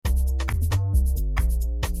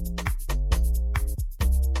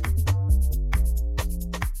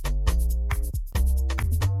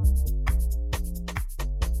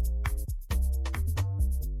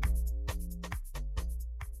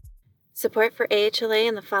Support for AHLA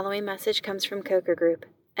and the following message comes from Coker Group,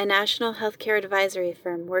 a national healthcare advisory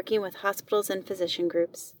firm working with hospitals and physician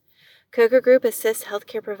groups. Coker Group assists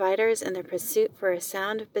healthcare providers in their pursuit for a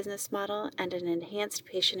sound business model and an enhanced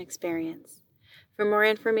patient experience. For more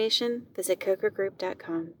information, visit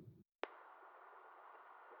cokergroup.com.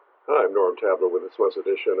 Hi, I'm Norm Tabler with this month's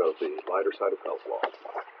edition of the Lighter Side of Health Law.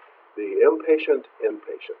 The impatient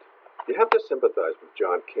inpatient. You have to sympathize with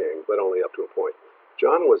John King, but only up to a point.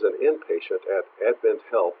 John was an inpatient at Advent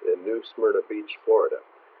Health in New Smyrna Beach, Florida.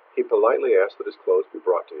 He politely asked that his clothes be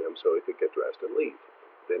brought to him so he could get dressed and leave.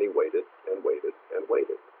 Then he waited and waited and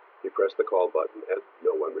waited. He pressed the call button and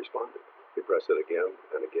no one responded. He pressed it again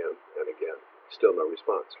and again and again. Still no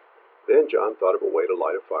response. Then John thought of a way to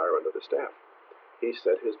light a fire under the staff. He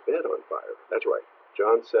set his bed on fire. That's right.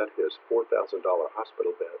 John set his $4,000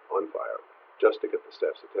 hospital bed on fire just to get the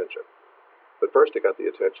staff's attention. But first it got the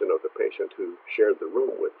attention of the patient who shared the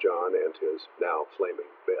room with John and his now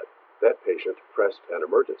flaming bed. That patient pressed an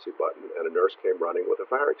emergency button and a nurse came running with a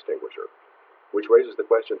fire extinguisher. Which raises the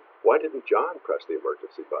question, why didn't John press the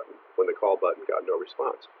emergency button when the call button got no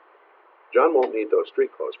response? John won't need those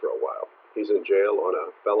street clothes for a while. He's in jail on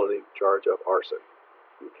a felony charge of arson.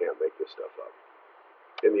 You can't make this stuff up.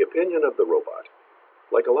 In the opinion of the robot,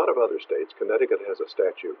 like a lot of other states, Connecticut has a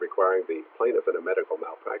statute requiring the plaintiff in a medical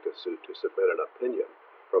malpractice suit to submit an opinion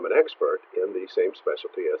from an expert in the same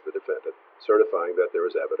specialty as the defendant, certifying that there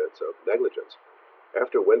is evidence of negligence.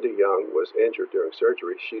 After Wendy Young was injured during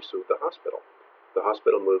surgery, she sued the hospital. The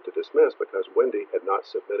hospital moved to dismiss because Wendy had not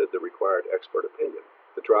submitted the required expert opinion.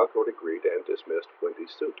 The trial court agreed and dismissed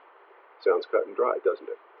Wendy's suit. Sounds cut and dry,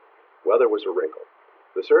 doesn't it? Well, there was a wrinkle.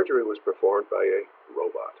 The surgery was performed by a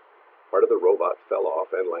robot. Part of the robot fell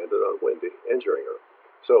off and landed on Wendy, injuring her.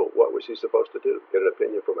 So what was she supposed to do? Get an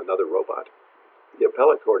opinion from another robot? The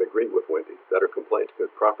appellate court agreed with Wendy that her complaint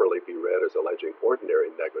could properly be read as alleging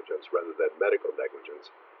ordinary negligence rather than medical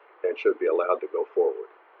negligence and should be allowed to go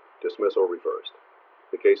forward. Dismissal reversed.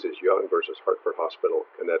 The case is Young versus Hartford Hospital,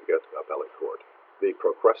 Connecticut Appellate Court. The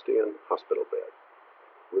Procrustean Hospital Bed.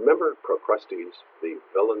 Remember Procrustes, the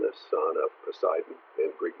villainous son of Poseidon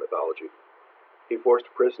in Greek mythology? He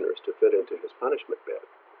forced prisoners to fit into his punishment bed,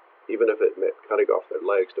 even if it meant cutting off their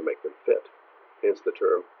legs to make them fit, hence the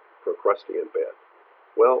term Procrustean bed.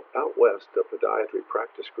 Well, out west, the podiatry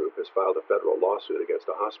practice group has filed a federal lawsuit against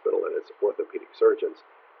a hospital and its orthopedic surgeons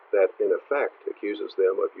that, in effect, accuses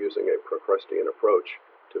them of using a Procrustean approach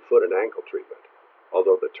to foot and ankle treatment,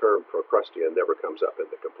 although the term Procrustean never comes up in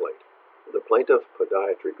the complaint. The plaintiff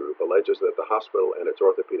podiatry group alleges that the hospital and its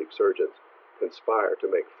orthopedic surgeons conspire to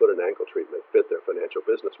make foot and ankle treatment fit their financial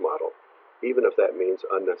business model, even if that means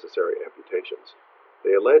unnecessary amputations.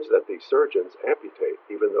 They allege that the surgeons amputate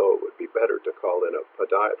even though it would be better to call in a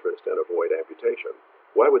podiatrist and avoid amputation.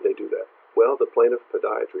 Why would they do that? Well, the plaintiff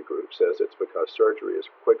podiatry group says it's because surgery is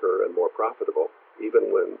quicker and more profitable,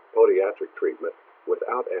 even when podiatric treatment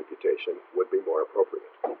without amputation would be more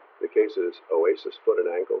appropriate. The case is Oasis Foot and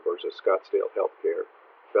Ankle versus Scottsdale Healthcare,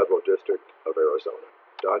 Federal District of Arizona.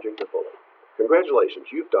 Dodging the bullet.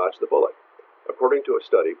 Congratulations, you've dodged the bullet. According to a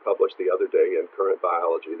study published the other day in Current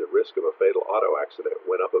Biology, the risk of a fatal auto accident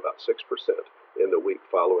went up about 6% in the week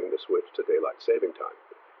following the switch to daylight saving time.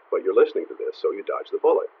 But you're listening to this, so you dodged the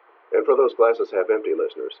bullet. And for those glasses half empty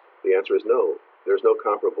listeners, the answer is no. There's no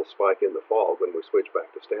comparable spike in the fall when we switch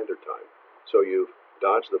back to standard time. So you've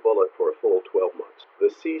dodged the bullet for a full 12 months.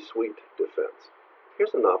 The C-suite defense.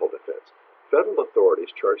 Here's a novel defense. Federal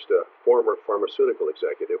authorities charged a former pharmaceutical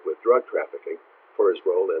executive with drug trafficking for his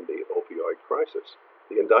role in the opioid crisis.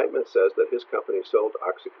 The indictment says that his company sold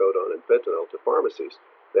oxycodone and fentanyl to pharmacies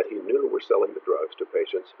that he knew were selling the drugs to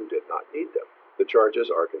patients who did not need them. The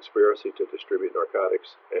charges are conspiracy to distribute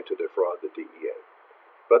narcotics and to defraud the DEA.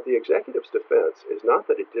 But the executive's defense is not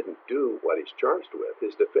that he didn't do what he's charged with.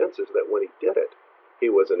 His defense is that when he did it, he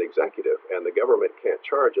was an executive, and the government can't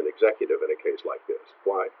charge an executive in a case like this.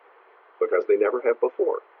 Why? Because they never have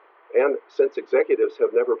before. And since executives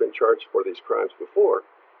have never been charged for these crimes before,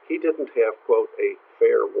 he didn't have, quote, a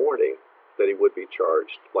fair warning that he would be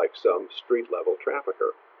charged like some street-level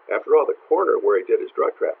trafficker. After all, the corner where he did his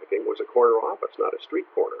drug trafficking was a corner office, not a street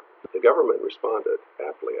corner. The government responded,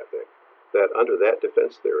 aptly I think, that under that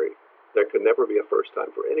defense theory, there could never be a first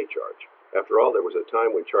time for any charge. After all, there was a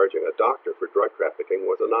time when charging a doctor for drug trafficking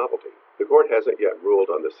was a novelty. The court hasn't yet ruled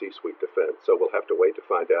on the C-suite defense, so we'll have to wait to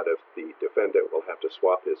find out if the defendant will have to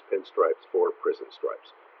swap his pinstripes for prison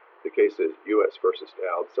stripes. The case is U.S. versus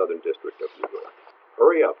Dowd, Southern District of New York.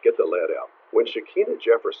 Hurry up, get the lead out. When Shakina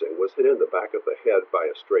Jefferson was hit in the back of the head by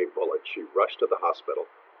a stray bullet, she rushed to the hospital.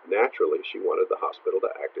 Naturally, she wanted the hospital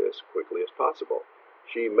to act as quickly as possible.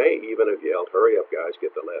 She may even have yelled, "Hurry up, guys,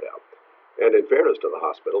 get the lead out." And in fairness to the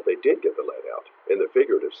hospital, they did get the lead out, in the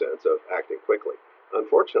figurative sense of acting quickly.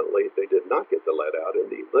 Unfortunately, they did not get the lead out in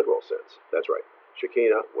the literal sense. That's right.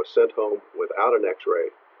 Shakina was sent home without an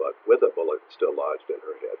x-ray, but with a bullet still lodged in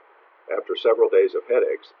her head. After several days of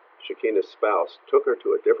headaches, Shakina's spouse took her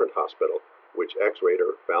to a different hospital, which x-rayed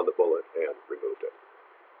her, found the bullet, and removed it.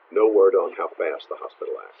 No word on how fast the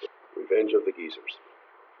hospital acted. Revenge of the geezers.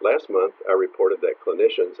 Last month, I reported that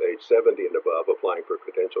clinicians age 70 and above applying for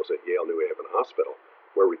credentials at Yale New Haven Hospital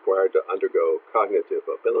were required to undergo cognitive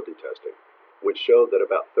ability testing, which showed that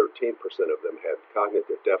about 13% of them had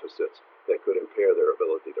cognitive deficits that could impair their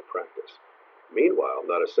ability to practice. Meanwhile,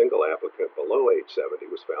 not a single applicant below age 70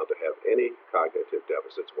 was found to have any cognitive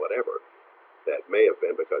deficits whatever. That may have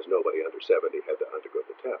been because nobody under 70 had to undergo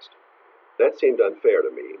the test. That seemed unfair to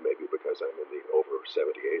me, maybe because I'm in the over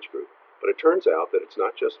 70 age group, but it turns out that it's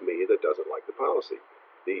not just me that doesn't like the policy.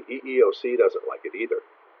 The EEOC doesn't like it either.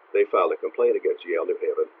 They filed a complaint against Yale New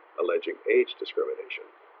Haven alleging age discrimination.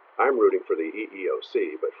 I'm rooting for the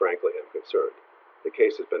EEOC, but frankly I'm concerned. The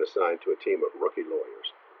case has been assigned to a team of rookie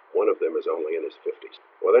lawyers. One of them is only in his 50s.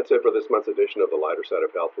 Well, that's it for this month's edition of The Lighter Side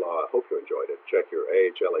of Health Law. I hope you enjoyed it. Check your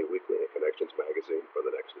AHLA Weekly and Connections magazine for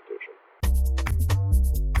the next edition.